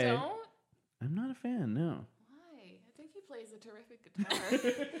Okay. don't? I'm not a fan, no. Why? I think he plays a terrific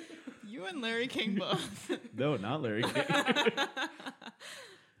guitar. You and Larry King both. No, not Larry King.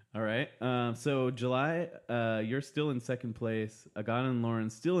 All right. So July, you're still in second place. Agata and Lauren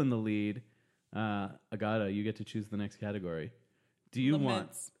still in the lead. Agata, you get to choose the next category. Do you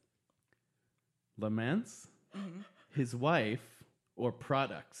Laments. want laments, his wife, or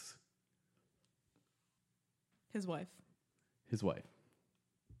products? His wife. His wife.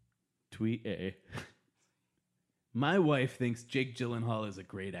 Tweet A. My wife thinks Jake Gyllenhaal is a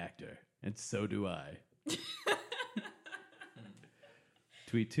great actor, and so do I.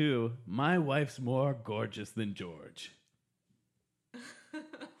 Tweet 2. My wife's more gorgeous than George.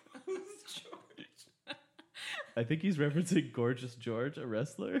 I think he's referencing Gorgeous George, a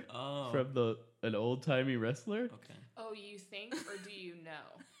wrestler Oh. from an old timey wrestler. Okay. Oh, you think or do you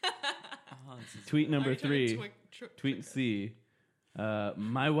know? Tweet number Are you trying to 3. trick Tweet her? C.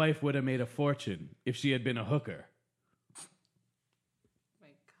 My wife would have made a fortune if she had been a hooker. My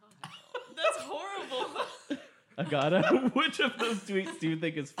God. That's horrible. Agata, which of those tweets do you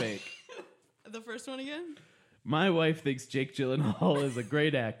think is fake? The first one again? My wife thinks Jake Gyllenhaal is a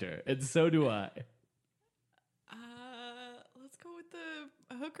great actor, and so do I. Let's go with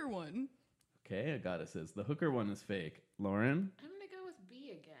the hooker one. Okay, Agata says the hooker one is fake. Lauren, I'm going to go with B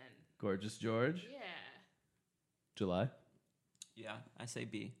again. Gorgeous George. Yeah. July, Yeah, I say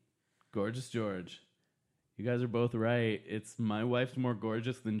B. Gorgeous George. You guys are both right. It's my wife's more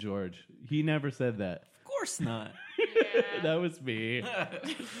gorgeous than George. He never said that. Of course not. Yeah. That was me.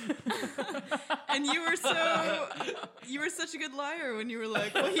 And you were such a good liar when you were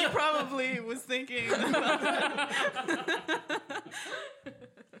like, well, he probably was thinking about that.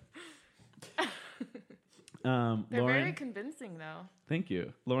 They're Lauren, very convincing, though. thank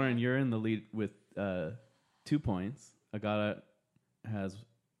you. Lauren, you're in the lead with 2 points. Agata has,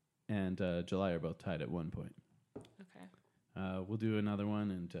 and July are both tied at 1 point. Okay. We'll do another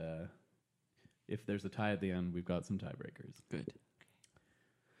one, and if there's a tie at the end, we've got some tiebreakers. Good.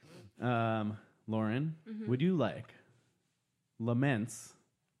 Lauren, would you like laments,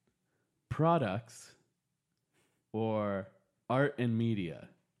 products, or art and media?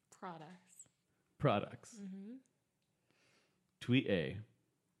 Products. Tweet A.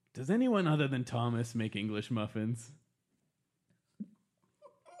 Does anyone other than Thomas make English muffins?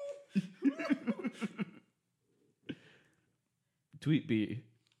 Tweet B.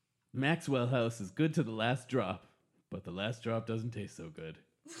 Maxwell House is good to the last drop, but the last drop doesn't taste so good.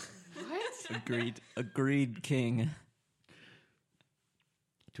 What? Agreed, King.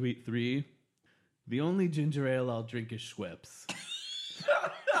 Tweet 3. The only ginger ale I'll drink is Schweppes.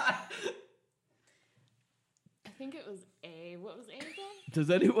 I think it was A. What was A again? Does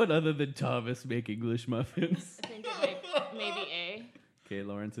anyone other than Thomas make English muffins? I think it maybe A. Okay,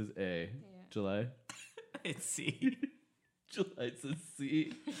 Lauren says A. Yeah. July? It's C. July says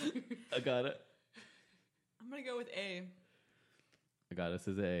C. Agata? I'm gonna go with A. Agata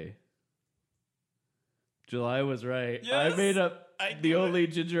says A. July was right. Yes! I made up I the knew only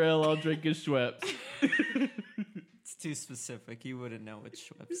ginger ale I'll drink is Schweppes. It's too specific. You wouldn't know what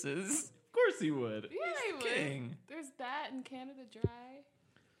Schweppes is. Of course he would. Yeah, I would. King. There's that in Canada Dry.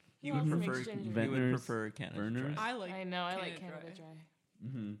 You Who would else makes prefer. ginger You ale? would Ventnor's, prefer Canada Berners. Dry. I like. I know, I like Canada Dry.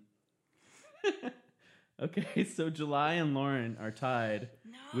 Okay, so July and Lauren are tied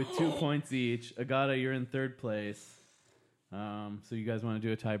with 2 points each. Agata, you're in third place. So you guys want to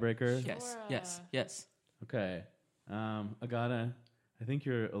do a tiebreaker? Yes. Sure. Yes. Yes. Okay. Agata, I think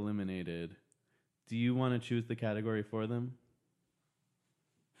you're eliminated. Do you want to choose the category for them?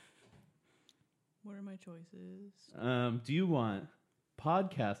 What are my choices? Do you want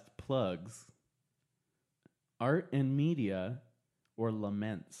podcast plugs, art and media, or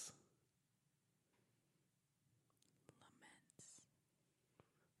laments?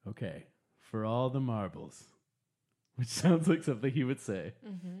 Okay. For all the marbles, which sounds like something he would say.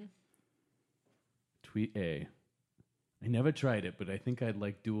 Tweet A. I never tried it, but I think I'd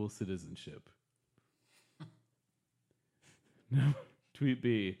like dual citizenship. No. Tweet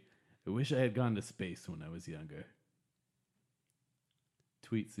B. I wish I had gone to space when I was younger.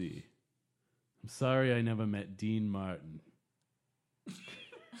 Tweet C. I'm sorry I never met Dean Martin.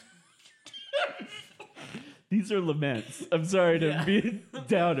 These are laments. I'm sorry to be a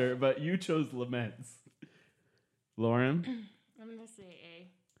downer, but you chose laments. Lauren? I'm going to say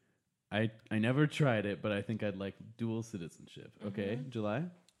A. I never tried it, but I think I'd like dual citizenship. Okay, July?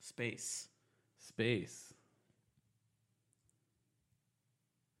 Space. Space.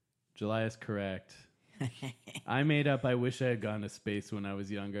 July is correct. I made up I wish I had gone to space when I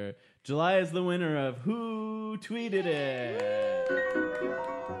was younger. July is the winner of Who Tweeted It?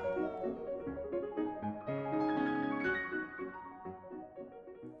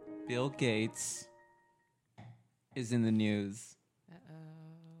 Bill Gates is in the news.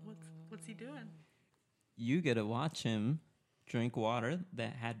 What's he doing? You get to watch him drink water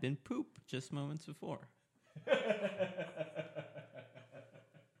that had been poop just moments before.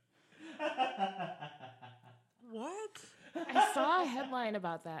 What? I saw a headline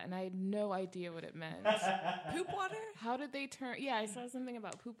about that, and I had no idea what it meant. Poop water? How did they turn... Yeah, I saw something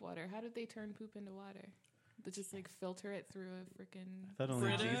about poop water. How did they turn poop into water? They just, like, filter it through a freaking... I thought only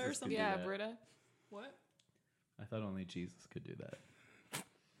Brita Jesus or could something? do Yeah, that. Brita. What? I thought only Jesus could do that.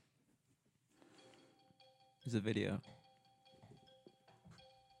 There's a video.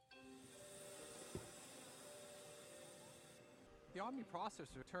 The Omni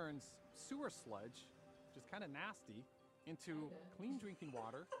processor turns sewer sludge, which is kind of nasty, into clean drinking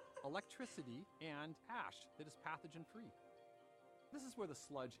water, electricity, and ash that is pathogen free. This is where the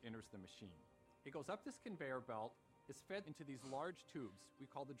sludge enters the machine. It goes up this conveyor belt, is fed into these large tubes we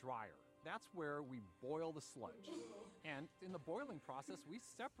call the dryer. That's where we boil the sludge. And in the boiling process, we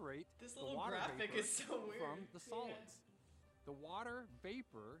separate This the little water graphic vapor is so weird. from the solids. The water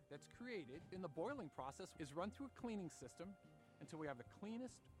vapor that's created in the boiling process is run through a cleaning system until we have the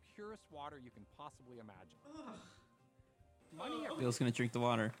cleanest, purest water you can possibly imagine. Bill's gonna drink the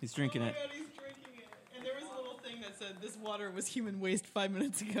water. He's drinking it. Oh my god, he's drinking it. And there was a little thing that said this water was human waste 5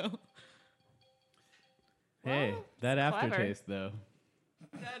 minutes ago. Hey, Well, that clever. aftertaste, though.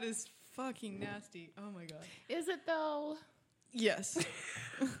 That is fucking nasty. Oh my god. Is it, though? Yes.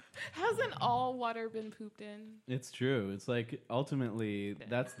 Hasn't all water been pooped in? It's true. It's like, ultimately,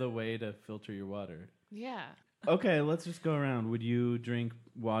 that's the way to filter your water. Yeah. Okay, let's just go around. Would you drink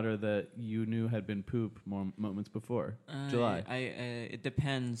water that you knew had been poop more moments before? July. It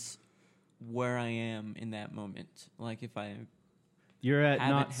depends where I am in that moment. Like if I You're at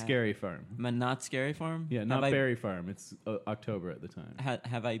haven't Not had- Scary Farm. am a Not Scary Farm. Yeah, Have not I- Berry Farm. It's October at the time.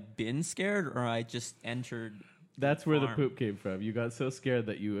 Have I been scared, or I just entered? That's where the farm? poop came from. You got so scared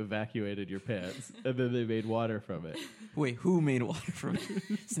that you evacuated your pants, and then they made water from it. Wait, who made water from it?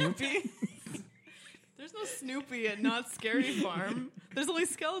 Snoopy? There's no Snoopy at Not Scary Farm. There's only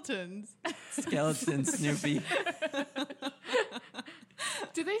skeletons. Skeleton Snoopy.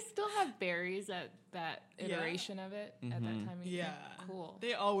 Do they still have berries at that Yeah. iteration of it at that time of year? Cool.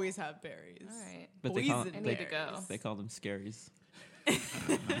 They always have berries. All right. But they call, Poison I need to berries. go. they call them scaries.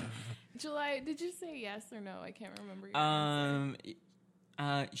 July, did you say yes or no? I can't remember your answer.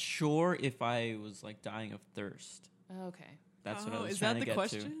 Sure, if I was like dying of thirst. Okay. That's what I Oh, was is trying that to the get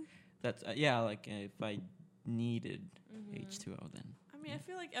question? to. That's if I needed H2O, then I mean, I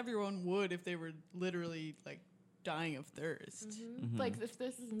feel like everyone would if they were literally like dying of thirst. Mm-hmm. Like if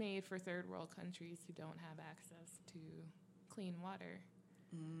this is made for third world countries who don't have access to clean water,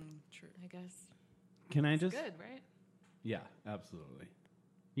 True. I guess Can I it's just? good, right? Yeah, absolutely.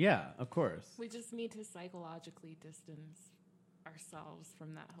 Yeah, of course. We just need to psychologically distance ourselves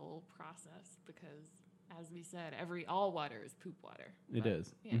from that whole process because, as we said, all water is poop water. It But,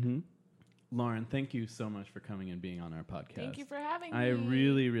 is. Yeah. Mm-hmm. Lauren, thank you so much for coming and being on our podcast. Thank you for having I me.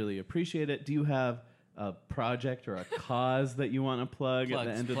 really, really appreciate it. Do you have a project or a cause that you want to plug at the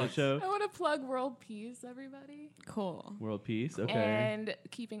Plugs, end plugs. of the show? I want to plug World Peace, everybody. Cool. World peace. Okay. And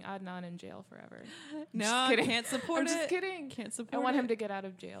keeping Adnan in jail forever. No, kidding. can't support I'm it. just kidding. Can't support I want him it. to get out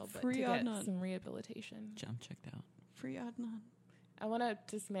of jail, but Free to get Adnan. some rehabilitation. jump checked out. Free Adnan. I want to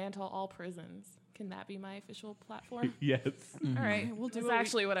dismantle all prisons. Can that be my official platform? Yes. All right, we'll do That's what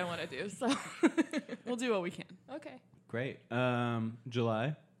actually what I want to do. So, we'll do what we can. okay. Great.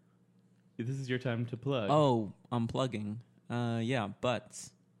 July, this is your time to plug. Oh, I'm plugging. Yeah,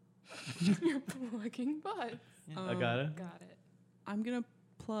 butts. You're plugging butts. I got it. Got it. I'm gonna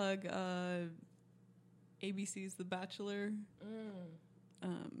plug ABC's The Bachelor.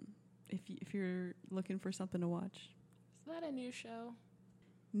 If you're looking for something to watch. Is that a new show?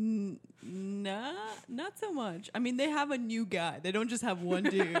 Nah, not so much. I mean, they have a new guy. They don't just have one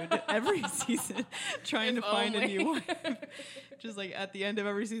dude every season trying to If find a only. new wife. Just like at the end of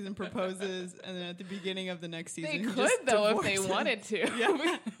every season proposes, and then at the beginning of the next season, They he could just though if they divorces. wanted to.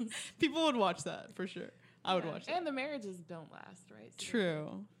 Yeah, people would watch that for sure. I would Yeah. watch that. And the marriages don't last, right? So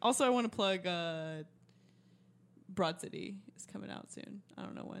True. Also, I want to plug Broad City is coming out soon. I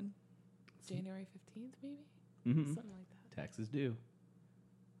don't know when. January 15th, maybe? Mhm. Something like that. Taxes due.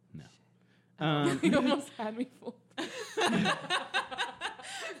 No. You almost had me fooled.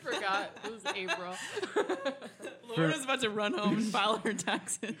 Forgot it was April. Lauren is about to run home and file her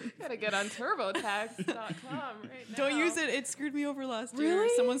taxes. Gotta get on TurboTax.com right now. Don't use it. It screwed me over last year.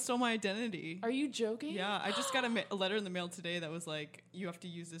 Really? Someone stole my identity. Are you joking? Yeah, I just got a letter in the mail today that was like, you have to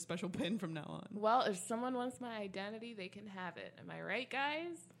use this special PIN from now on. Well, if someone wants my identity, they can have it. Am I right,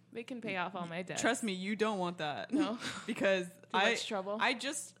 guys? They can pay off all my debt. Trust me, you don't want that. No. because much trouble? I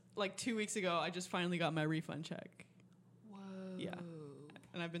just, like 2 weeks ago, I just finally got my refund check. Whoa. Yeah.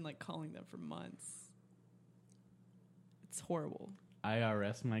 And I've been like calling them for months. It's horrible.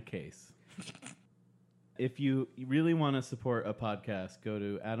 IRS my case. If you really want to support a podcast, go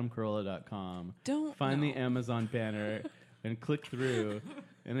to adamcarolla.com. Don't Find the no. Amazon banner and click through,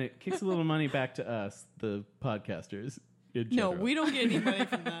 and it kicks a little money back to us, the podcasters. in No, general. we don't get any money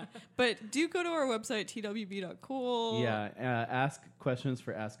from that. But do go to our website, twb.cool. Yeah, ask questions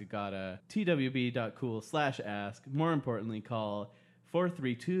for Ask Agata. twb.cool/ask. More importantly, call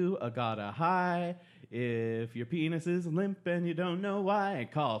 432-AGATA-HIGH. If your penis is limp and you don't know why,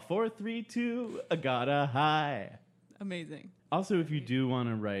 call 432-AGATA-HIGH. Amazing. Also, if you do want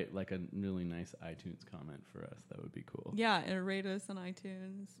to write like a really nice iTunes comment for us, that would be cool. Yeah, and rate us on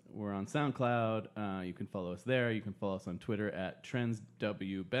iTunes. We're on SoundCloud. You can follow us there. You can follow us on Twitter at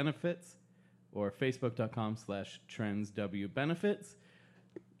TrendsWBenefits or Facebook.com/TrendsWBenefits,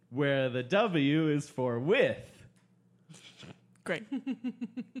 where the W is for with. Great.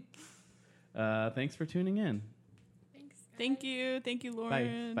 Thanks for tuning in. Thanks. guys. Thank you. Thank you,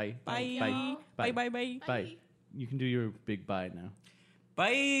 Lauren. Bye. Bye. Bye. Bye. Bye. Bye. Bye. You can do your big bye now.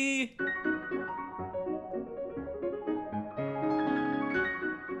 Bye.